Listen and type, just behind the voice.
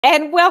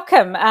And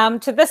welcome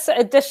to this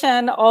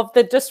edition of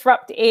the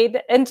DisruptED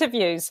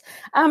interviews.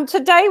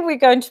 Today we're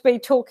going to be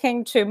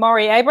talking to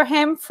Maurie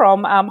Abraham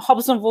from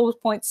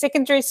Hobsonville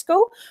Secondary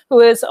School,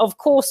 who is, of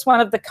course, one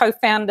of the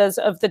co-founders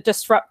of the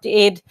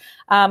DisruptED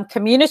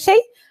community,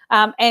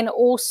 and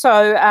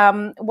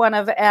also one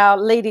of our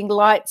leading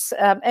lights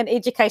in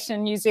education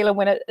in New Zealand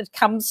when it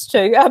comes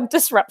to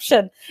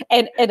disruption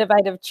and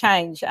innovative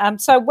change.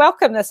 So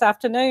welcome this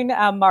afternoon,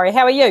 Maurie.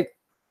 How are you?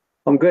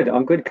 I'm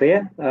good,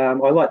 Claire. I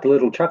liked the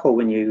little chuckle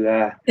when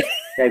you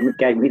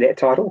gave me that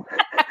title.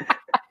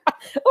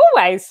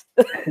 Always.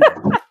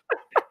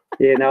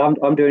 Yeah, no,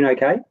 I'm doing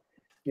okay.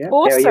 Yeah.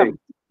 Awesome.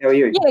 How are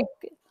you? Yeah,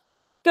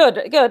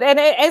 good. And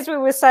as we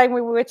were saying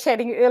when we were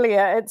chatting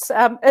earlier, it's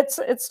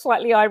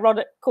slightly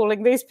ironic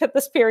calling this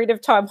period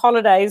of time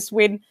holidays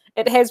when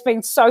it has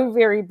been so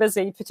very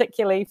busy,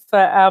 particularly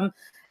for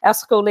our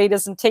school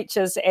leaders and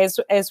teachers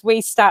as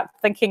we start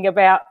thinking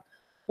about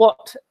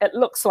what it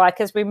looks like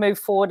as we move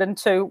forward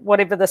into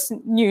whatever this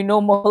new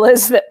normal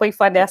is that we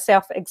find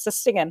ourselves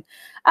existing in.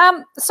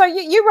 So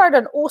you wrote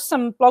an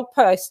awesome blog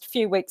post a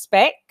few weeks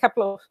back,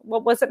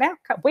 what was it now?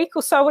 A week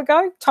or so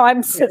ago?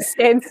 Time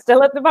stands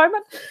still at the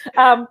moment.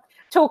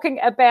 Talking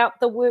about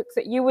the work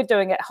that you were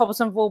doing at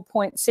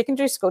Hobsonville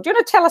Secondary School. Do you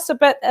want to tell us a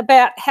bit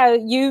about how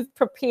you've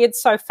prepared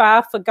so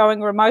far for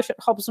going remote at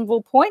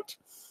Hobsonville Point?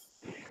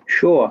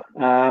 Sure.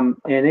 And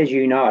as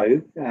you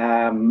know,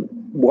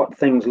 what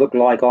things look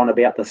like on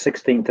about the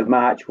 16th of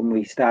March when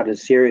we started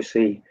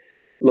seriously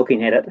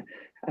looking at it,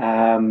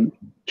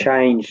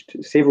 changed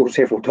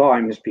several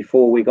times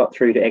before we got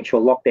through to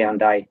actual lockdown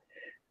day.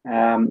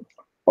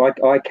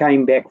 I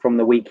came back from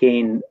the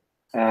weekend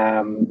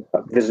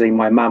visiting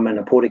my mum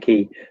in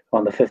Aportiki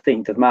on the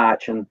 15th of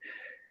March, and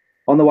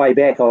on the way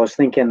back I was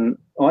thinking,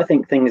 I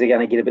think things are going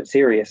to get a bit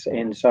serious,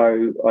 and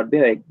so I'd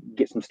better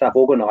get some stuff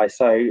organised.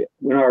 So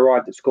when I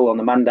arrived at school on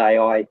the Monday,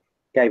 I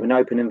gave an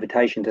open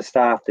invitation to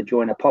staff to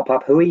join a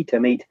pop-up hui to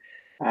meet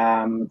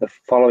the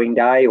following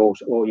day or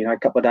a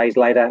couple of days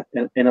later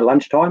in a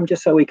lunchtime,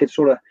 just so we could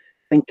sort of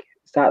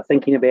start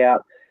thinking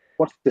about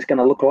what's this going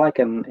to look like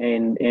and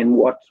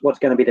what's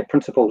going to be the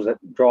principles that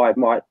drive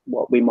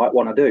what we might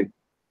want to do.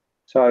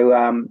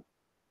 So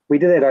we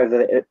did that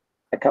over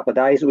a couple of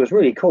days. It was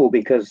really cool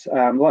because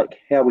like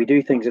how we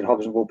do things at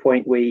Hobsonville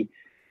Point, we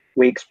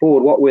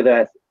explored what were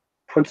the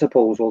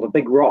principles or the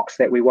big rocks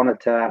that we wanted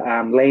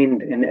to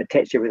land and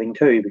attach everything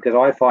to, because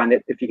I find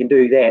that if you can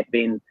do that,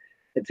 then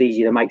it's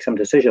easy to make some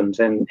decisions.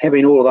 And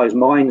having all of those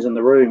minds in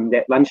the room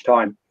that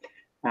lunchtime,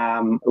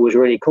 it was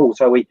really cool.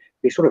 So we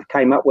sort of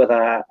came up with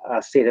a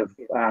set of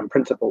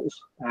principles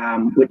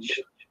which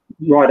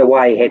right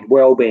away had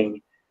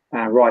well-being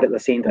right at the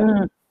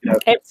centre.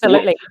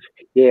 Absolutely.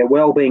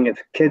 Well-being of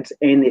kids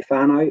and their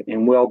whānau,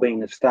 and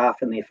well-being of staff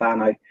and their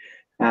whānau.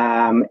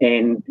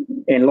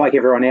 And like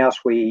everyone else,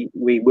 we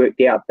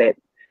worked out that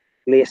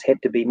less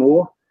had to be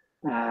more.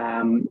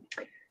 And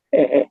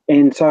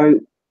so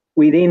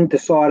we then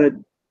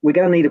decided we're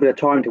going to need a bit of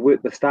time to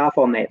work with staff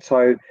on that.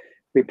 So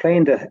we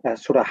planned a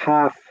sort of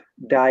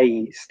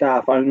half-day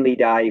staff-only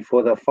day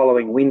for the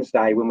following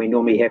Wednesday when we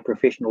normally have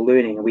professional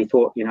learning. And we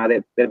thought,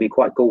 that'd be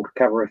quite cool to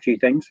cover a few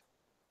things.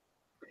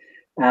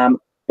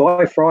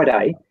 By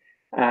Friday,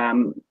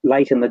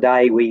 late in the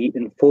day, we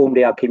informed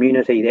our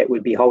community that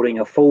we'd be holding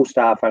a full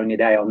staff-only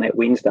day on that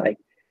Wednesday,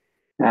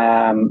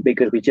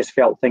 because we just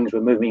felt things were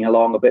moving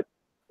along a bit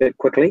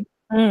quickly.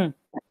 On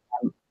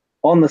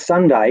the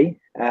Sunday,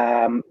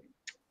 myself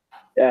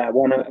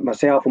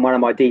and one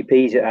of my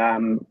DPs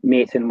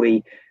met, and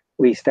we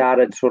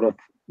started sort of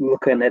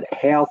looking at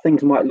how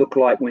things might look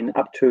like when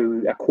up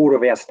to a quarter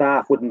of our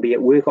staff wouldn't be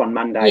at work on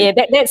Monday. Yeah,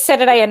 that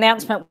Saturday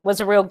announcement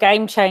was a real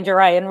game changer,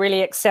 and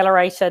really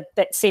accelerated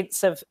that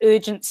sense of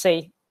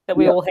urgency that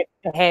we all had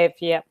to have.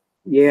 Yeah,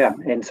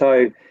 and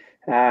so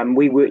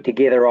we worked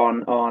together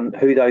on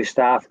who those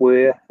staff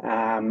were,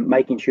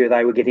 making sure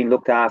they were getting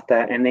looked after,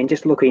 and then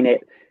just looking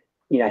at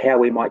how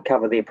we might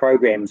cover their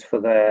programs for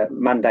the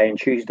Monday and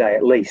Tuesday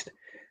at least.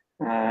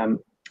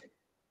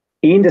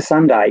 End of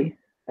Sunday,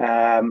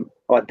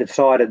 I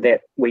decided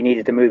that we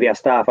needed to move our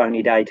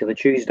staff-only day to the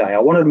Tuesday. I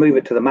wanted to move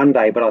it to the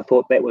Monday, but I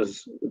thought that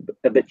was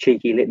a bit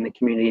cheeky, letting the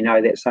community know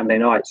that Sunday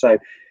night. So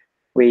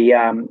we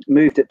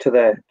moved it to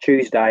the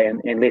Tuesday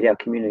and let our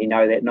community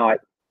know that night.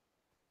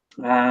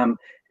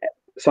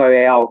 So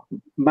our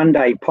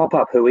Monday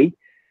pop-up hui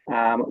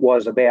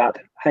was about,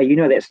 hey,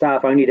 that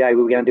staff-only day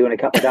we were going to do in a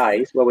couple of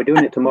days? Well, we're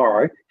doing it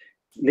tomorrow.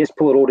 Let's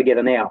pull it all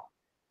together now.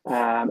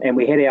 And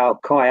we had our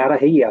kai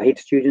arahi, our head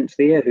students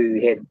there,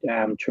 who had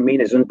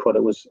tremendous input.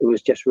 It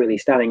was just really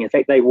stunning. In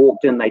fact, they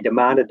walked in, they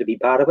demanded to be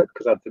part of it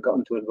because I'd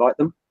forgotten to invite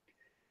them.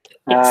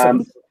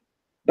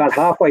 But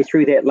halfway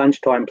through that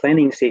lunchtime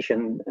planning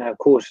session, of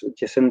course,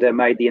 Jacinda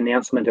made the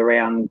announcement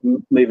around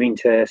moving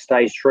to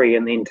stage 3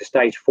 and then to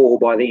stage 4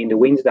 by the end of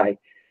Wednesday.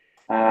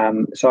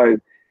 So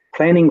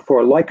planning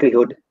for a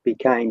likelihood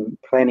became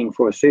planning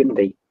for a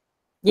certainty.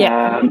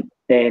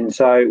 And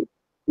so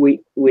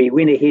we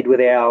went ahead with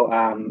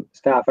our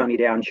staff only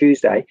day on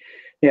Tuesday.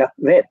 Now,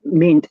 that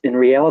meant in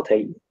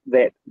reality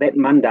that that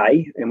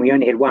Monday, and we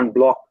only had one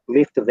block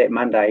left of that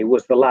Monday,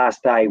 was the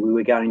last day we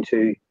were going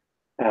to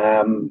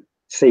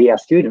see our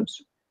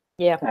students.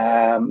 Yeah.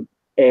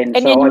 And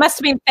so you must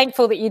have been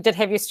thankful that you did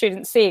have your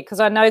students there, because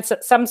I know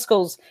that some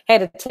schools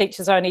had a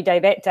teachers only day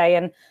that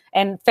day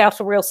and felt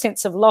a real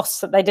sense of loss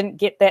that they didn't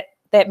get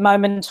that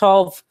moment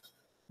of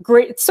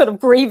sort of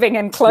grieving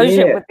and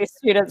closure with their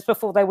students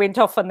before they went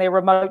off on their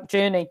remote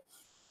journey.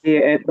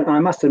 Yeah, but I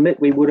must admit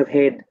we would have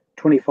had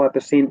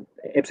 25%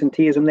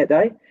 absenteeism that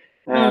day,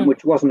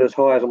 which wasn't as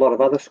high as a lot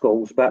of other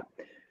schools. But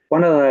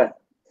one of the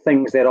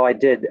things that I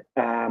did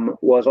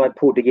was I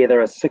pulled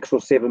together a 6 or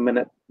 7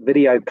 minute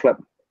video clip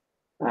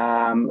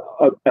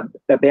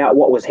about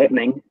what was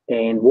happening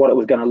and what it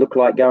was going to look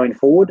like going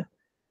forward,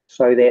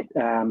 so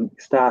that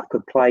staff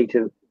could play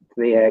to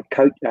their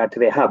to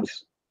their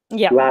hubs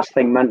last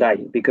thing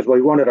Monday, because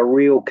we wanted a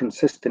real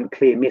consistent,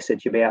 clear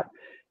message about,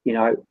 you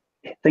know,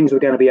 things were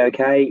going to be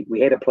okay.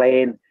 We had a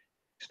plan.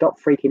 Stop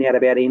freaking out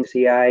about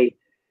NCA.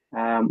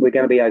 We're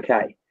going to be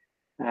okay.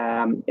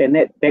 And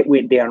that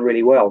went down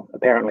really well,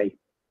 apparently.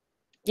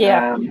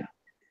 Yeah.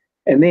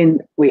 And then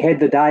we had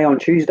the day on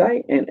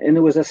Tuesday, and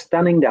it was a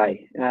stunning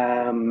day.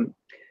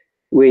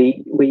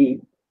 We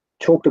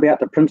talked about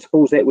the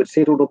principles that were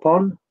settled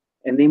upon,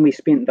 and then we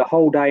spent the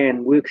whole day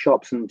in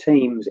workshops and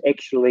teams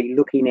actually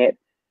looking at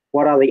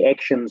what are the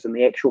actions and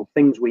the actual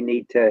things we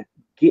need to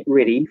get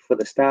ready for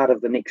the start of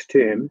the next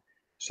term.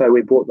 So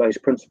we brought those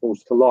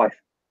principles to life.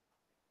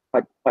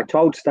 I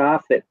told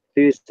staff that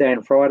Thursday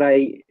and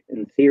Friday,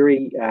 in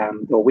theory,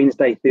 or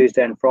Wednesday,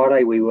 Thursday and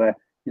Friday, we were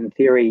in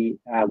theory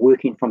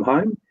working from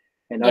home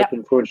and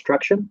open for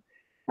instruction.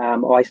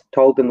 I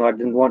told them that I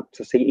didn't want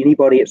to see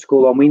anybody at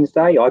school on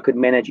Wednesday. I could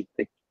manage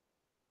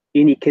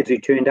any kids who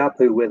turned up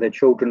who were the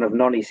children of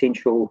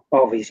essential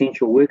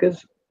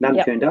workers.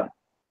 None turned up.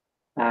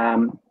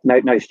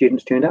 No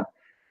students turned up.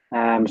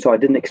 So I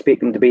didn't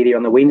expect them to be there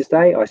on the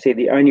Wednesday. I said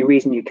the only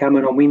reason you come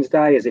in on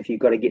Wednesday is if you've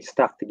got to get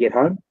stuff to get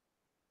home.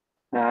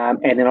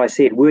 And then I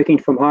said, working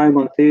from home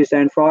on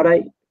Thursday and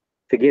Friday,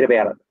 forget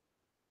about it.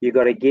 You've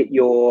got to get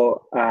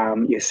your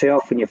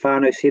yourself and your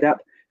whānau set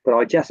up. But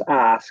I just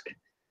ask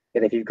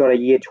that if you've got a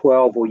year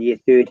 12 or year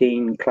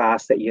 13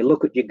 class, that you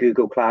look at your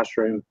Google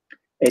Classroom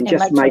and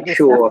just make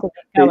sure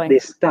that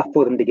there's stuff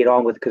for them to get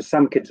on with, because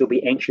some kids will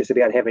be anxious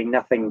about having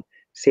nothing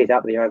set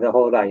up there over the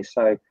holidays.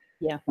 So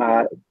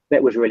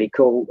that was really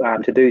cool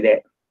to do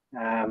that.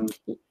 And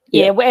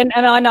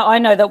I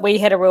know that we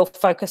had a real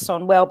focus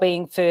on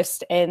wellbeing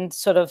first, and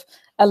sort of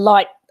a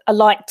light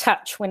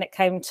touch when it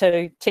came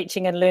to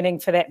teaching and learning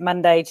for that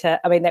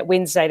that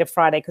Wednesday to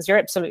Friday, because you're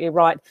absolutely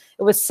right.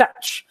 It was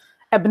such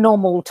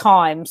abnormal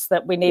times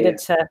that we needed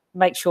to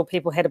make sure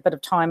people had a bit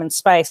of time and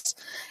space.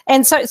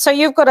 And so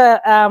you've got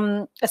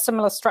a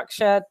similar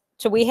structure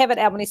to we have at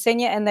Albany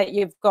Senior, and that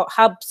you've got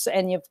hubs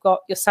and you've got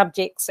your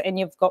subjects and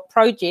you've got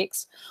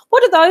projects.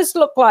 What do those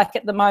look like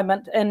at the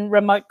moment in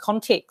remote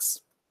contexts?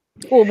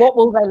 Or what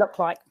will they look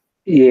like?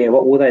 Yeah,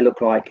 what will they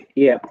look like?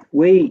 Yeah,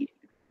 we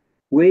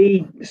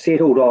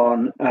settled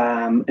on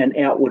an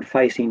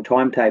outward-facing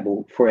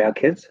timetable for our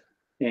kids,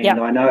 and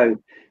I know,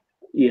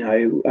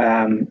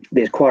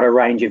 there's quite a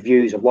range of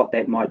views of what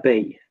that might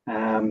be,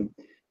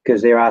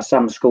 because there are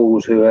some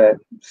schools who are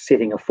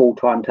setting a full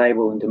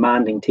timetable and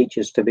demanding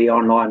teachers to be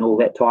online all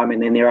that time,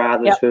 and then there are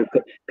others who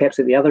are perhaps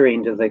at the other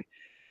end of the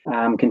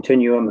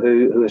continuum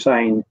who are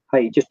saying,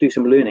 hey, just do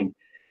some learning.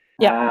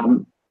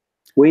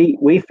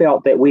 We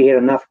felt that we had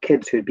enough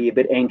kids who'd be a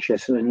bit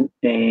anxious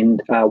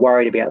and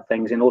worried about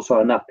things, and also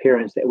enough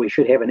parents that we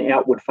should have an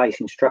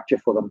outward-facing structure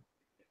for them.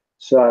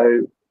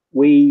 So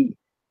we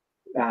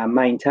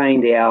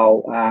maintained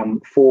our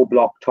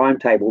 4-block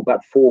timetable,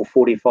 but 4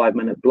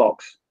 45-minute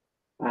blocks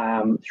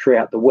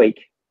throughout the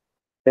week.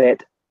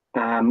 That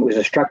was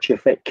a structure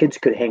that kids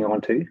could hang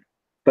on to,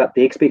 but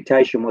the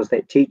expectation was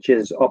that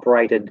teachers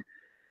operated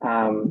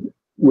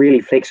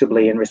really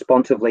flexibly and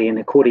responsively and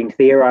according to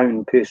their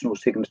own personal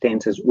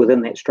circumstances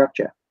within that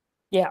structure.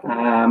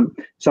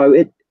 So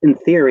it, in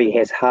theory,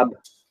 has hub,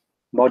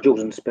 modules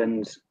and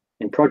spins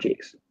and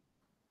projects.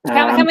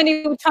 How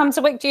many times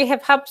a week do you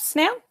have hubs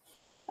now?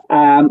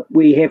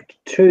 We have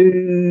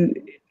 2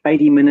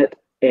 80-minute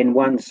and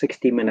 1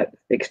 60-minute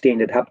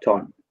extended hub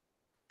time,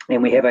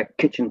 and we have a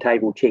kitchen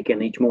table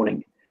check-in each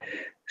morning.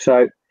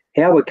 So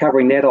how we're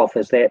covering that off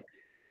is that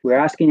we're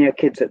asking our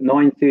kids at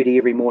 9:30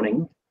 every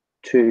morning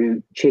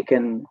to check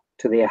in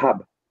to their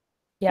hub.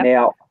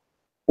 Now,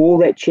 all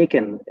that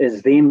check-in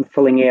is them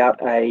filling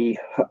out a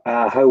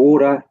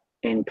order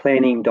and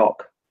planning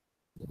doc.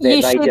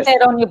 You shared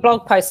that on your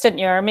blog post, didn't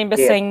you? I remember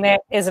seeing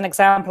that as an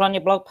example on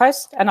your blog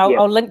post, and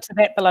I'll link to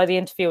that below the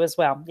interview as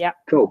well. Yeah.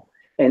 Cool.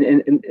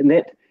 And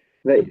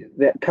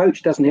that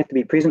coach doesn't have to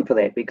be present for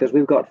that, because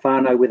we've got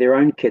whānau with their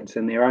own kids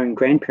and their own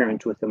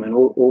grandparents with them and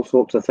all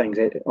sorts of things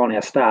on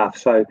our staff.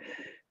 So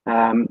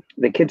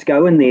the kids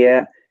go in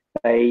there,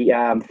 they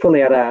fill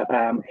out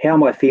how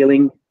am I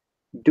feeling?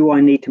 Do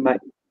I need to make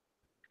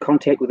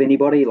contact with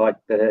anybody like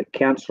the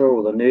counsellor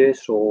or the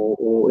nurse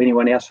or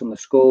anyone else from the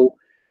school?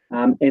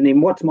 and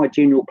then what's my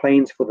general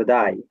plans for the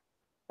day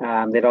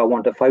that I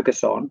want to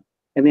focus on,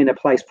 and then a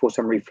place for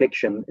some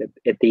reflection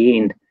at the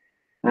end.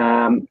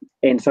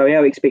 And so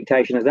our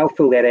expectation is they'll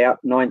fill that out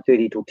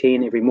 9:30 till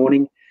 10 every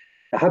morning.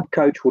 The hub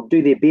coach will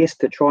do their best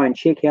to try and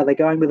check how they're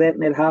going with that in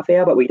that half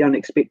hour, but we don't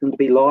expect them to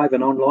be live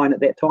and online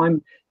at that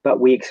time. But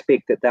we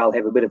expect that they'll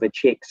have a bit of a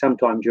check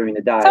sometime during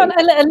the day. So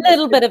a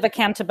little bit of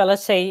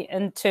accountability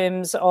in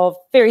terms of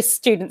very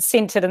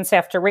student-centred and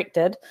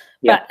self-directed,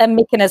 but a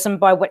mechanism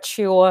by which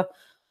your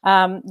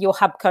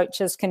hub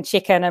coaches can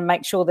check in and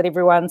make sure that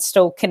everyone's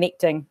still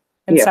connecting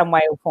in some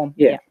way or form.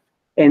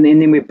 And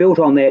then we've built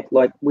on that,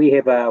 like we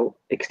have our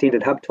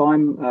extended hub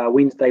time,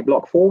 Wednesday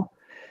block 4.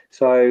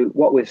 So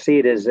what we've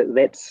said is that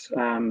that's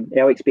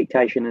our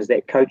expectation is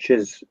that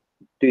coaches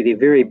do their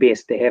very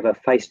best to have a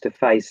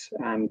face-to-face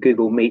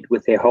Google Meet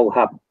with their whole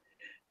hub,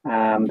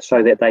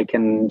 so that they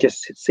can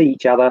just see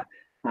each other,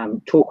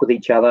 talk with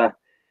each other,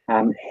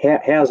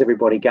 how's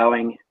everybody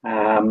going,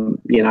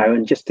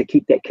 and just to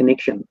keep that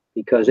connection,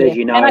 because as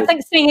you know, and I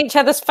think seeing each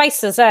other's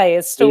faces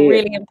is still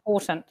really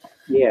important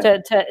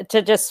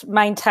to just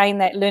maintain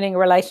that learning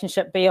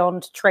relationship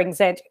beyond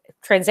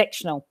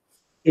transactional.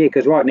 Yeah,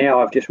 because right now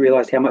I've just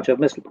realised how much I've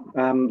missed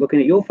looking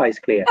at your face,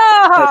 Claire.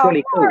 Oh, so it's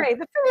really cool. Maurie,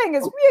 the feeling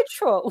is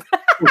mutual.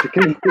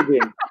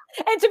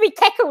 And to be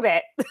cackled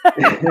at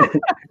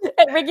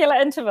at regular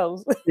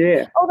intervals.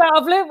 Yeah. Although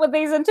I've learned with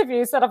these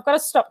interviews that I've got to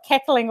stop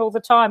cackling all the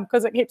time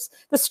because it keeps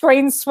the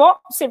screen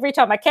swaps every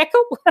time I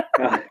cackle.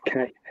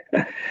 Okay.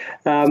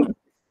 So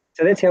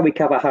that's how we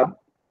cover hub.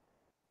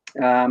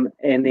 And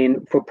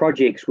then for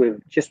projects,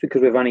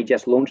 because we've only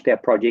just launched our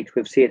projects,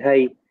 we've said,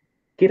 hey,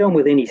 get on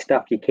with any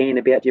stuff you can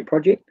about your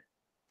project,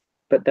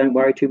 but don't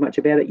worry too much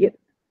about it yet.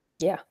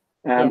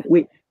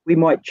 We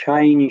might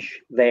change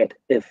that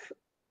if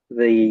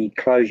the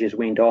closures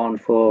went on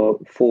for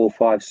 4,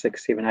 5,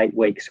 6, 7, 8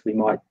 weeks. We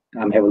might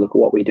have a look at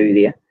what we do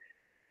there.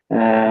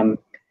 And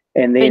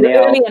then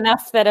early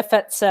enough that if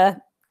it's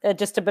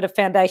just a bit of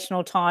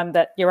foundational time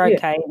that you're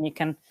okay and you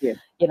can,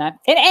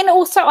 and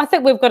also I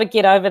think we've got to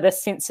get over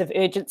this sense of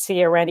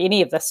urgency around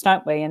any of this,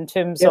 don't we, in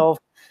terms of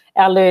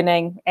our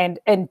learning and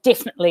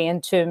definitely in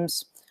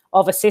terms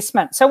of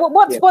assessment. So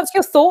what's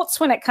your thoughts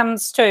when it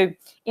comes to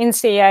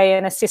NCEA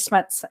and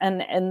assessments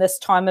in this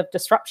time of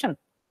disruption?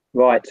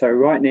 Right. So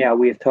right now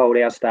we've told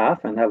our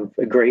staff, and have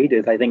agreed,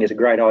 if they think it's a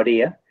great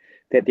idea,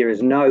 that there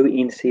is no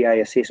NCEA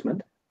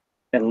assessment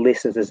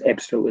unless it is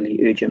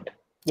absolutely urgent.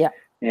 Yeah.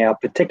 Now,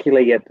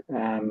 particularly at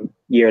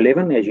year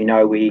 11, as you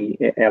know,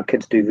 our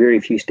kids do very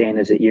few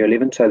standards at year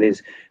 11, so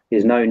there's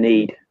no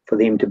need for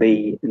them to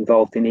be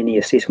involved in any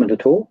assessment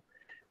at all.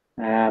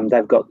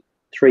 They've got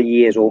 3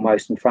 years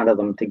almost in front of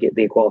them to get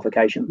their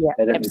qualification.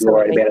 They don't need to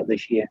worry about it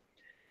this year.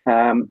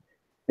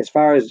 As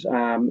far as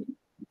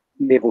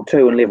level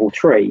 2 and level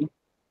 3,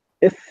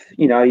 if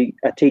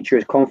a teacher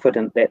is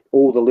confident that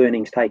all the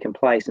learning's taken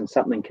place and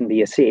something can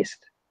be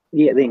assessed,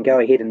 then go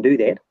ahead and do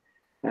that.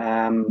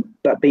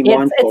 But be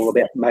mindful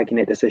about making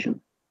that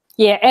decision.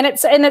 Yeah, and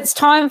it's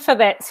time for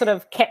that sort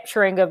of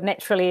capturing of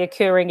naturally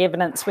occurring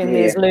evidence when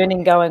there's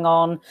learning going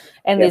on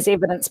and there's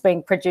evidence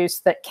being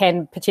produced that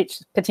can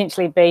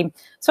potentially be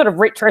sort of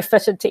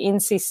retrofitted to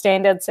NC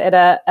standards at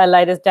a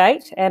later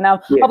date. And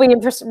I'll be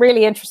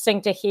really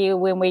interesting to hear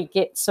when we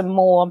get some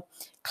more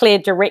clear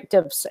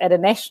directives at a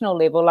national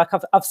level. Like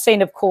I've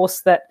seen, of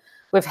course, that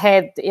we've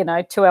had,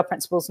 to our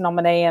principal's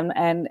nominee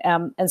and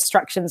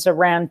instructions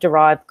around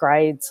derived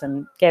grades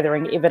and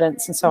gathering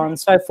evidence and so on and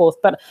so forth.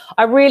 But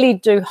I really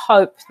do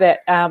hope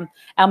that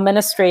our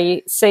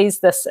ministry sees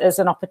this as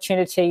an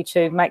opportunity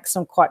to make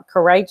some quite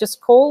courageous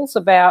calls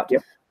about,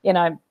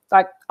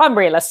 like I'm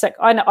realistic.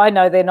 I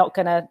know they're not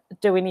going to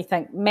do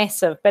anything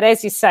massive. But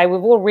as you say,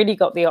 we've already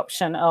got the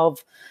option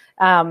of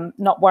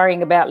not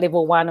worrying about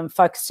level 1 and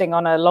focusing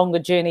on a longer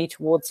journey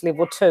towards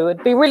level 2.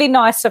 It'd be really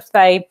nice if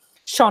they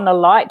shone a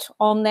light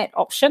on that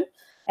option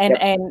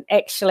and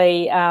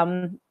actually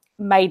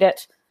made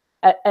it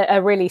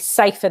a really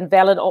safe and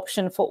valid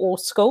option for all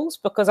schools,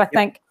 because I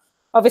think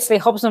obviously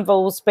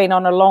Hobsonville's been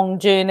on a long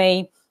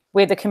journey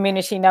where the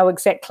community know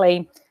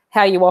exactly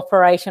how you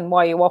operate and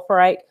why you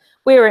operate.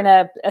 We're in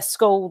a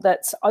school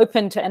that's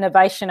open to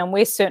innovation, and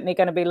we're certainly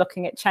going to be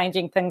looking at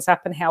changing things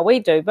up and how we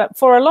do. But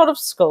for a lot of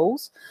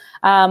schools,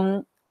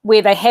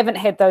 where they haven't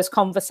had those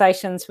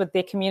conversations with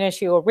their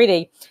community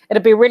already,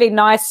 it'd be really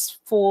nice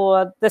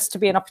for this to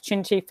be an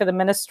opportunity for the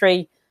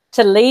ministry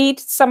to lead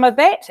some of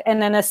that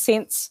and, in a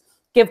sense,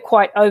 give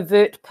quite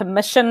overt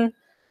permission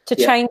to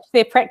change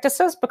their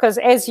practices, because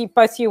as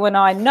both you and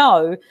I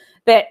know,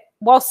 that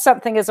whilst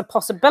something is a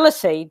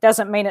possibility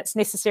doesn't mean it's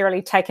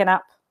necessarily taken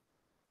up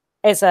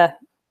as a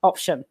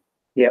option.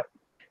 Yeah,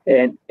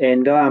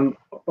 and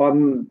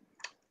I'm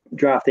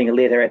drafting a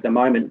letter at the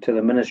moment to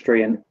the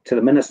ministry and to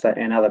the minister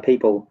and other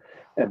people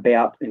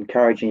about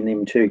encouraging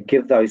them to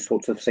give those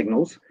sorts of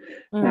signals.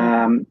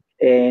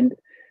 And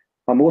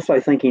I'm also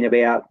thinking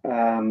about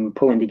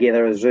pulling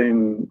together a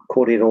Zoom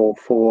corridor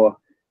for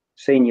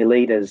senior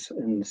leaders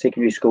in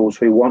secondary schools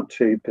who want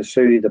to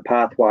pursue the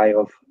pathway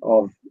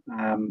of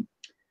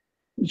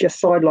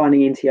just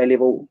sidelining NCA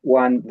level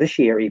 1 this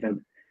year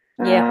even,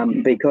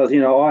 because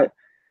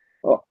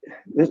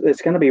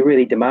it's going to be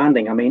really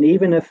demanding. I mean,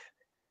 even if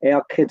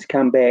our kids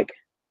come back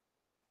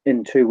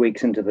in 2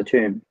 weeks into the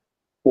term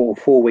or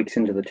 4 weeks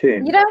into the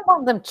term, you don't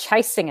want them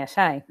chasing it,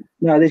 hey?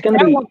 No, there's going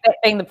to be. You don't want that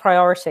being the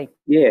priority.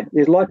 Yeah,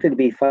 there's likely to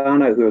be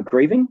whānau who are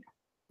grieving.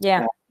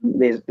 Yeah.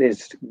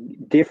 There's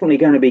definitely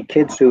going to be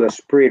kids who are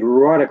spread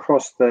right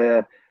across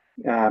the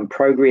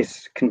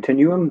progress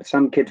continuum.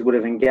 Some kids would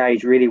have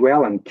engaged really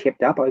well and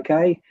kept up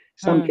okay.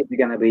 Some kids are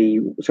going to be,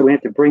 so we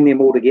have to bring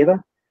them all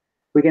together.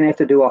 We're going to have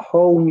to do a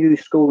whole new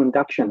school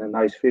induction in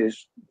those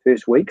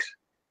first weeks.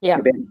 Yeah.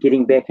 About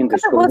getting back into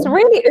school. It was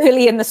really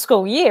early in the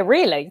school year,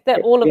 really, that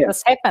all of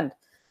this happened.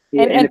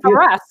 Yeah, and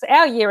for us,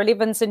 our year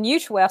 11s are new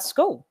to our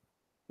school.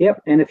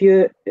 Yep, and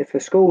if a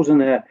school's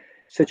in a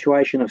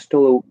situation of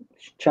still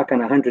chucking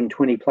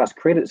 120 plus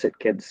credits at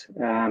kids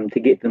to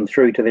get them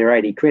through to their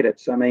 80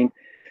 credits, I mean,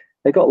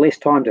 they've got less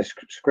time to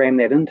scram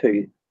that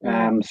into.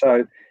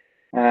 So,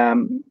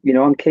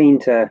 I'm keen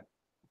to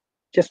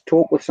just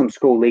talk with some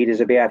school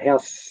leaders about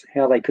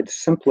how they could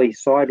simply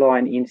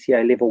sideline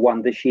NCA level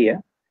 1 this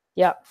year.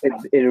 Yeah,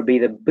 it'll be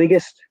the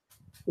biggest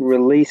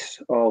release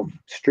of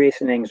stress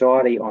and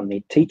anxiety on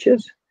their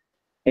teachers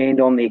and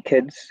on their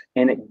kids,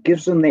 and it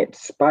gives them that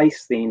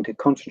space then to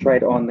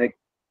concentrate on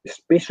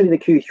especially the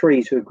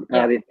Q3s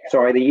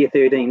the year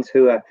 13s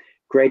who are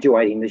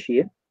graduating this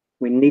year.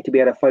 We need to be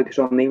able to focus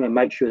on them and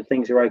make sure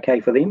things are okay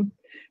for them,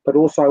 but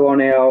also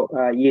on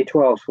our year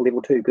 12s for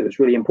level 2, because it's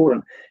really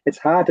important. It's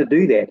hard to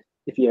do that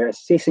if you're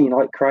assessing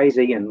like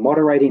crazy and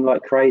moderating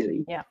like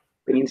crazy. Yeah.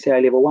 For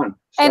NCA level 1.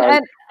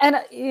 So, and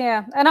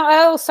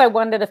I also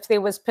wondered if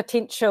there was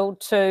potential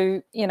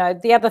to,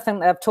 the other thing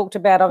that I've talked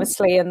about,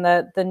 obviously, in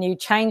the new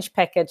change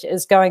package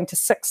is going to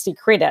 60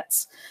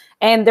 credits.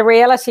 And the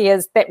reality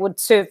is that would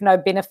serve no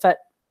benefit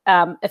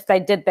if they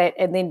did that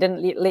and then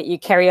didn't let you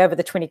carry over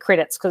the 20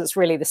 credits, because it's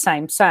really the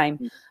same.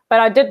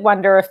 But I did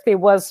wonder if there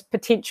was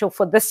potential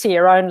for this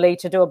year only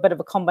to do a bit of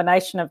a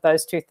combination of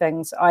those two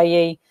things,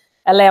 i.e.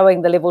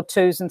 allowing the level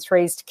 2s and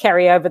 3s to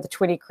carry over the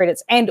 20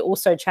 credits and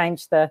also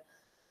change the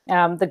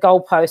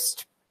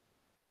goalpost,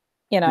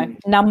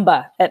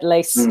 number at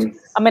least.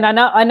 I mean,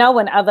 I know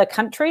in other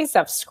countries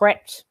they've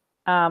scrapped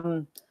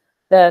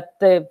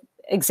the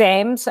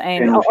exams,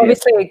 and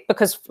obviously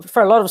because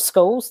for a lot of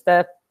schools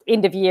the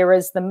end of year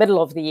is the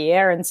middle of the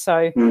year, and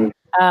so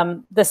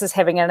this is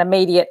having an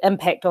immediate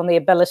impact on the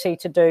ability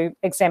to do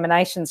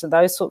examinations and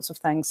those sorts of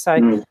things.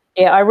 So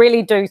I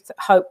really do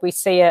hope we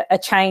see a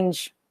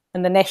change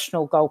in the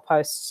national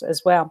goalposts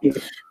as well.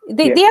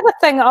 The other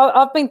thing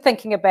I've been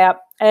thinking about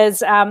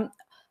is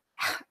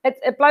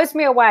it blows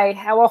me away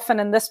how often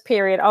in this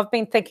period I've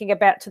been thinking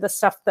about to the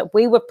stuff that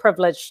we were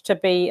privileged to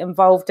be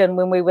involved in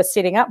when we were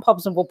setting up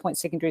Hobsonville Point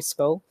Secondary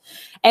School,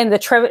 and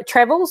the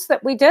travels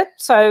that we did.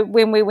 So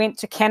when we went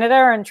to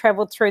Canada and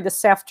travelled through the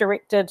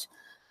self-directed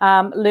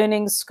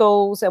learning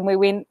schools, and we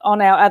went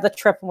on our other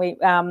trip and we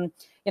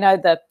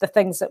the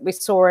things that we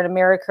saw in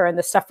America and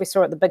the stuff we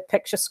saw at the Big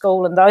Picture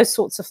School and those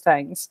sorts of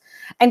things,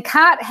 and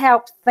can't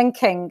help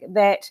thinking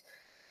that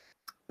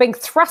being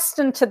thrust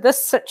into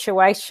this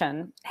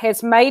situation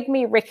has made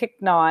me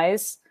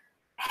recognise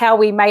how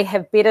we may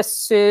have better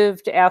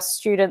served our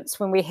students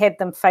when we had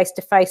them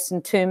face-to-face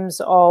in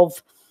terms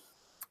of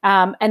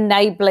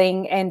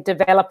enabling and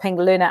developing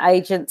learner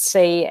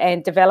agency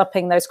and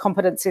developing those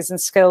competencies and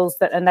skills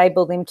that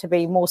enable them to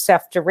be more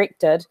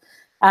self-directed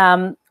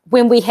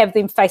when we have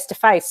them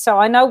face-to-face. So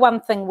I know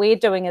one thing we're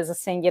doing as a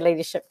senior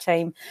leadership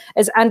team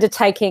is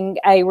undertaking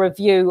a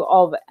review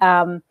of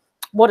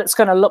what it's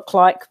going to look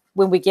like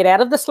when we get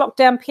out of this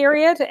lockdown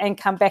period and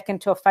come back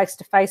into a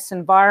face-to-face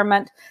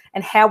environment,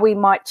 and how we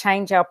might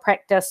change our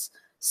practice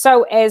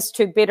so as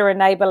to better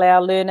enable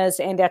our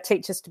learners and our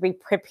teachers to be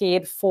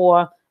prepared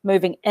for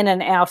moving in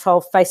and out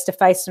of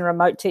face-to-face and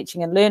remote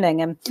teaching and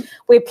learning. And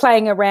we're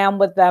playing around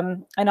with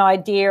an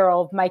idea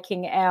of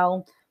making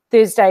our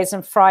Thursdays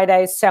and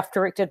Fridays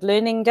self-directed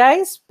learning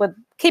days, with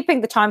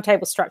keeping the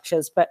timetable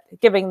structures, but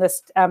giving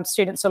the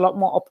students a lot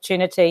more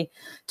opportunity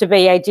to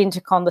be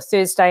agentic on the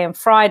Thursday and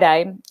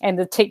Friday, and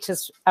the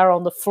teachers are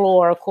on the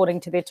floor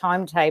according to their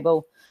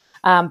timetable,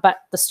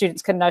 but the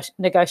students can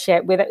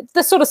negotiate with it.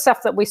 The sort of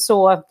stuff that we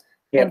saw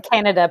in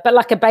Canada, but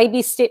like a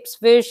baby steps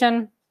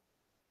version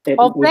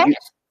of that.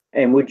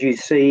 And would you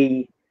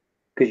see,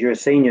 because you're a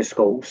senior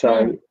school,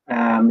 so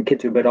the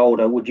kids are a bit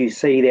older, would you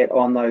see that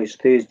on those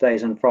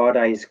Thursdays and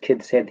Fridays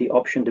kids had the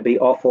option to be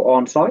off or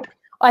on-site?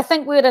 I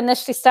think we would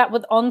initially start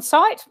with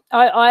on-site.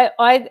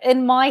 I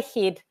in my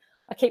head,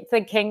 I keep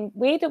thinking,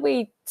 where do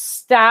we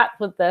start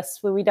with this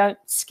where we don't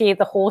scare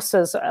the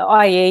horses,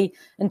 i.e.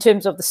 in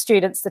terms of the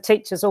students, the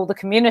teachers, or the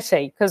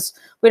community, because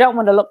we don't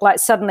want to look like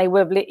suddenly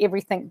we've let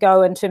everything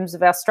go in terms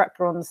of our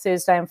structure on the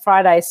Thursday and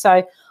Friday.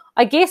 So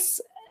I guess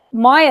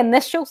my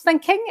initial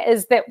thinking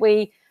is that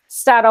we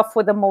start off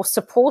with a more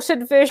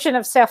supported version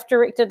of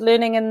self-directed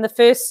learning in the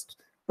first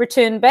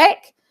return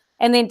back,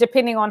 and then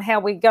depending on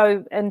how we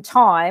go in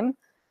time,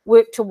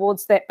 work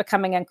towards that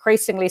becoming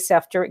increasingly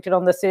self-directed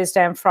on the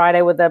Thursday and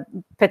Friday, with a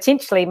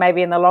potentially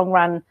maybe in the long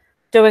run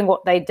doing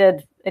what they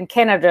did in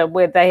Canada,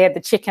 where they had the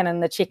check-in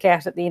and the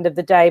check-out at the end of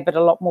the day, but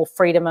a lot more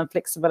freedom and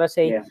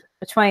flexibility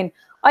between.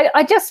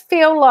 I just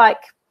feel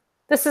like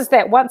this is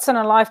that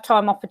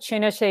once-in-a-lifetime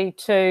opportunity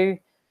to,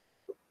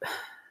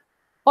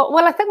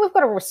 well, I think we've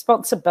got a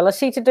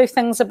responsibility to do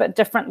things a bit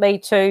differently,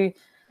 to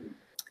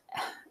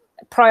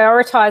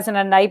prioritise and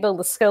enable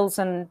the skills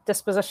and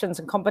dispositions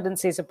and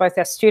competencies of both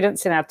our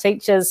students and our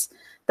teachers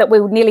that we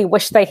would nearly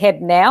wish they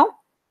had now.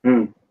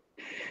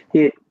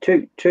 Yeah,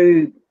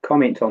 two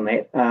comments on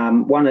that.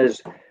 One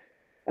is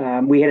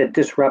we had a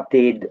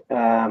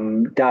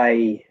DisruptED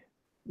day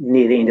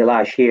near the end of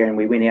last year, and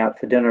we went out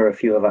for dinner, a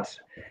few of us,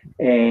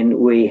 and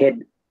we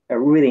had a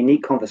really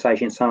neat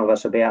conversation, some of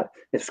us, about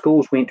if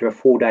schools went to a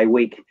 4-day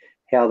week,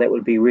 how that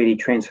would be really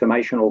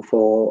transformational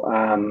for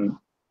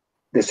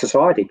the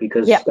society,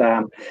 because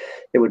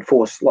it would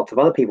force lots of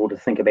other people to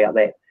think about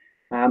that.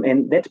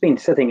 And that's been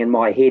sitting in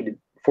my head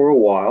for a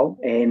while.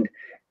 And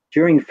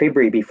during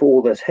February, before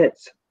all this hit,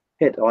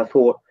 I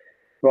thought,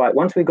 right,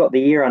 once we got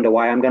the year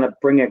underway, I'm going to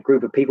bring a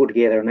group of people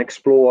together and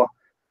explore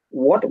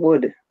what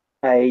would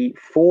a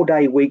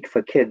 4-day week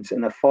for kids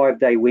and a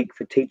 5-day week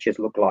for teachers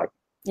look like.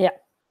 Yeah.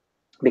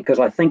 Because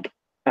I think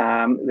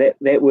that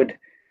would, because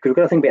we've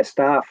got to think about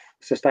staff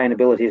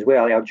sustainability as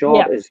well. Our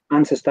job is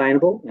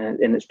unsustainable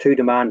and it's too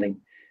demanding.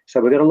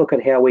 So we've got to look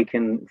at how we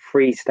can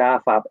free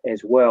staff up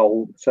as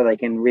well, so they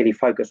can really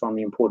focus on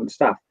the important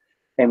stuff.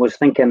 And was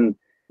thinking,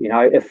 you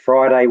know, if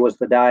Friday was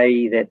the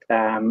day that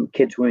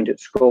kids weren't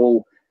at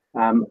school,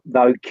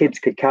 though kids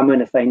could come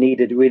in if they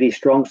needed really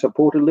strong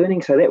supported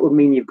learning. So that would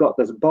mean you've got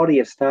this body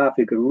of staff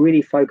who could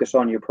really focus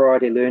on your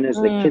priority learners,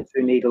 the kids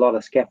who need a lot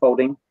of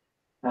scaffolding,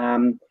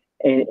 and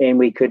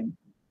we could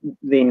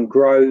then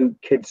grow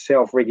kids'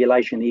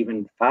 self-regulation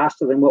even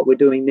faster than what we're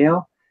doing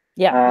now.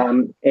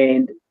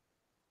 And,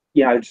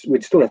 you know,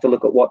 we'd still have to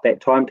look at what that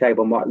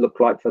timetable might look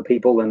like for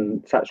people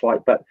and such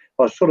like, but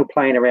I was sort of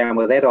playing around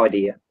with that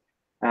idea.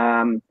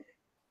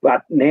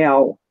 But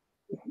now,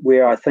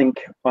 where I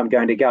think I'm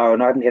going to go,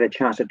 and I haven't had a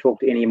chance to talk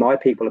to any of my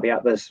people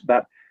about this,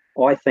 but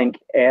I think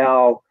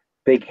our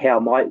big how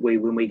might we,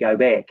 when we go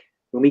back,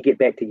 when we get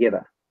back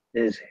together,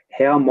 is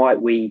how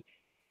might we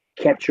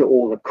capture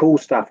all the cool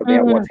stuff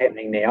about what's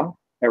happening now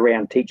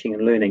around teaching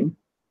and learning,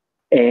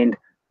 and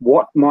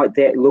what might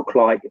that look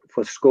like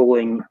for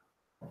schooling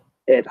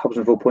at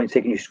Hobsonville Point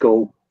Secondary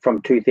School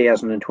from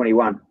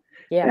 2021.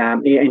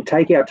 And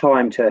take our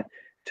time to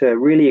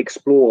really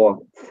explore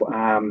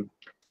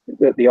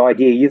the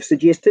idea you've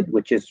suggested,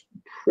 which is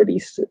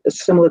pretty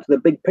similar to the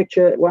big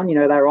picture one. You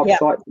know, they're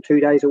off-site for 2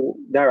 days, or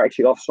they're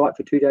actually off-site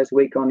for 2 days a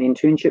week on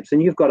internships,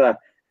 and you've got a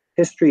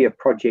history of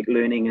project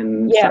learning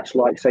and such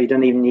like, so you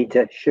don't even need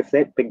to shift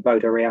that big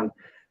boat around.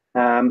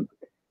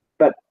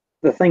 But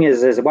the thing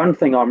is one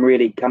thing I'm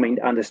really coming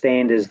to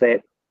understand is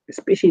that,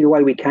 especially the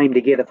way we came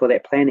together for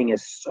that planning,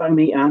 is so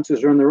many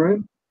answers are in the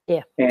room.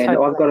 And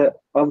totally.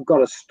 I've got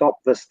to stop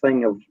this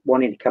thing of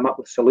wanting to come up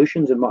with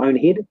solutions in my own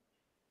head.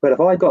 But if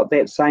I got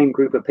that same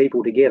group of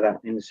people together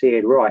and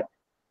said, right,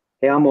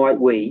 how might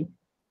we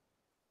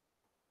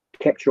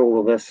capture all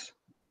of this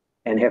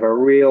and have a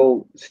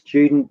real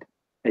student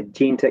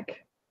agentic,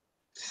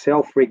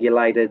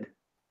 self-regulated,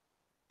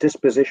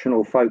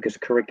 dispositional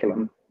focused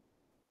curriculum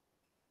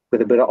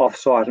with a bit of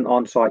off-site and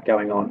on-site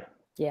going on.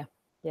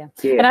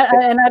 And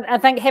I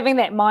think having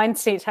that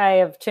mindset,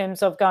 hey, of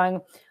terms of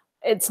going,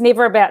 it's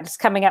never about just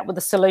coming up with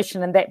a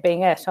solution and that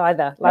being it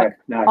either. Like,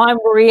 no. I'm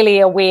really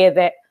aware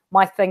that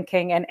my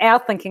thinking and our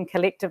thinking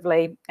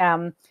collectively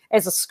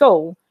as a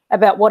school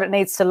about what it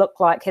needs to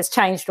look like has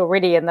changed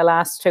already in the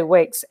last 2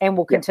 weeks and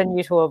will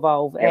continue to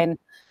evolve. And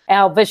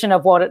our vision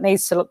of what it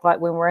needs to look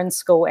like when we're in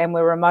school and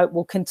we're remote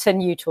will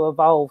continue to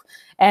evolve.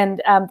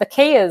 And the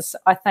key is,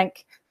 I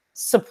think,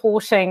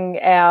 supporting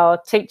our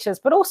teachers,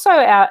 but also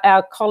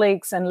our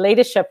colleagues and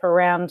leadership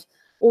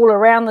all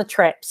around the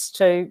traps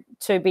to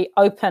be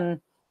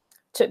open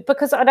to,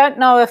 because I don't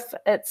know if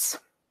it's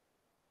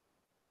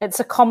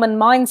a common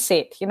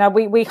mindset. You know,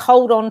 we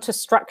hold on to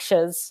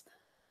structures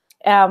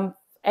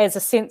as a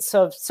sense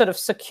of sort of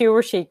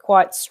security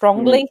quite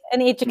strongly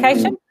in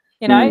education.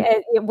 You know,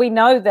 we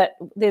know that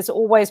there's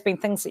always been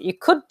things that you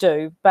could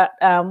do, but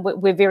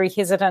we're very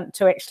hesitant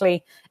to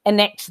actually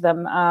enact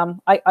them.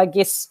 I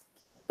guess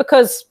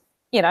because,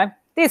 you know,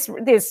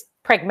 there's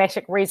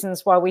pragmatic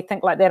reasons why we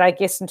think like that, I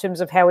guess, in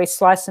terms of how we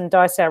slice and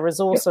dice our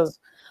resources,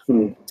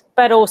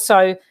 but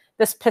also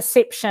this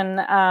perception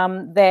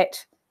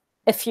that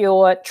if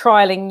you're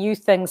trialing new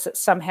things, that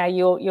somehow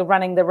you're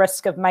running the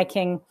risk of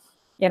making,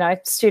 you know,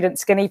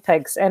 students guinea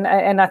pigs. And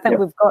I think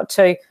we've got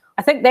to,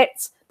 I think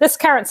that's, this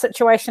current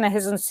situation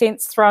has in a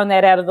sense thrown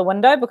that out of the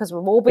window, because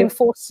we've all been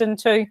forced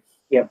into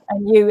a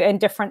new and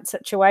different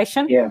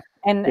situation.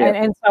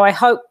 And so I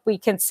hope we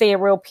can see a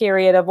real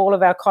period of all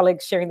of our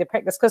colleagues sharing their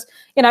practice, because,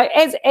 you know,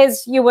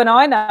 as you and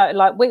I know,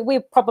 like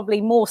we're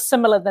probably more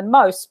similar than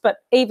most, but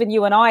even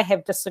you and I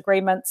have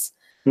disagreements,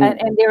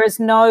 and there is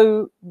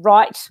no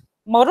right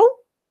model.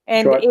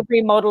 and right.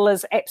 every model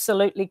is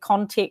absolutely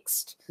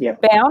context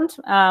Yep. bound,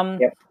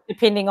 Yep.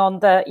 depending on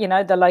the, you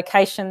know, the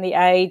location, the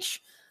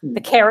age,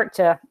 the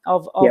character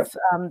of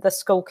Yep. the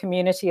school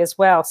community as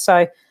well.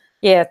 So,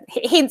 yeah,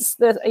 hence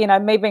the, you know,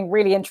 me being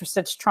really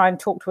interested to try and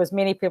talk to as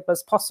many people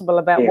as possible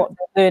about what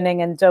they're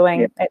learning and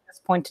doing at this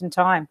point in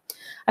time.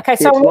 Okay,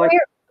 so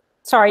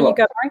sorry, you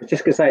go. I was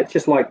just going to say, it's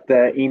just like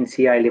the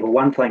NCA level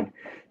 1 thing.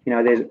 You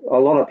know, there's a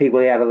lot of people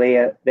out of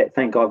there that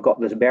think I've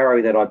got this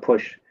barrow that I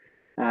push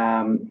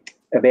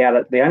about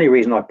it. The only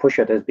reason I push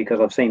it is because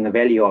I've seen the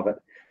value of it.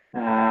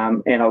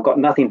 And I've got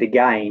nothing to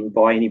gain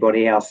by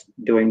anybody else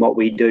doing what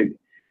we do.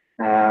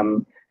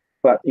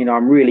 But, you know,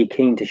 I'm really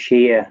keen to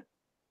share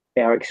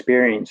our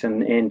experience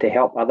and to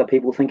help other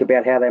people think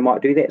about how they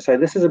might do that. So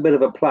this is a bit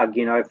of a plug.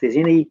 You know, if there's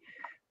any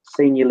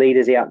senior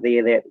leaders out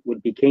there that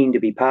would be keen to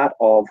be part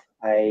of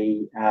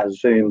a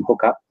Zoom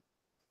hookup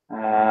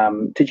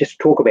to just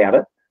talk about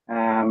it,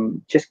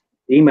 just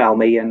email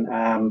me,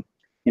 and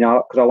you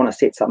know, because I want to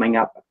set something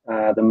up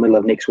the middle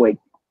of next week.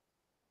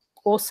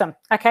 Awesome.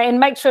 Okay, and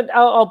make sure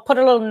I'll put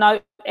a little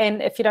note,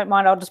 and if you don't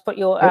mind, I'll just put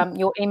your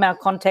email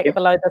contact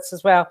below this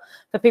as well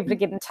for people to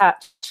get in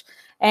touch.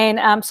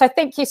 And so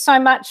thank you so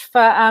much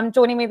for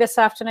joining me this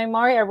afternoon,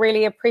 Maurie. I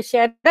really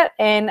appreciate it.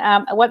 And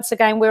once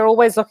again, we're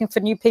always looking for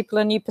new people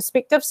and new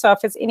perspectives. So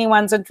if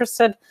anyone's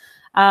interested,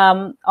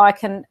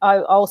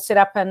 I'll set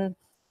up an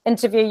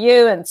interview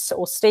you,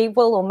 or Steve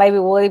will, or maybe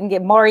we'll even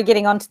get Maurie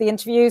getting onto the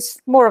interviews.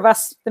 More of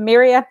us, the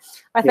merrier,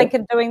 I think,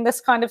 in doing this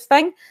kind of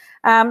thing.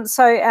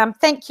 So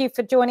thank you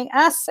for joining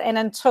us. And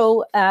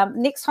until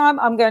next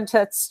time, I'm going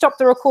to stop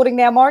the recording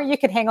now, Maurie. You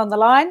can hang on the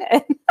line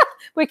and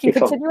we can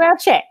continue our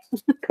chat.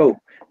 Cool.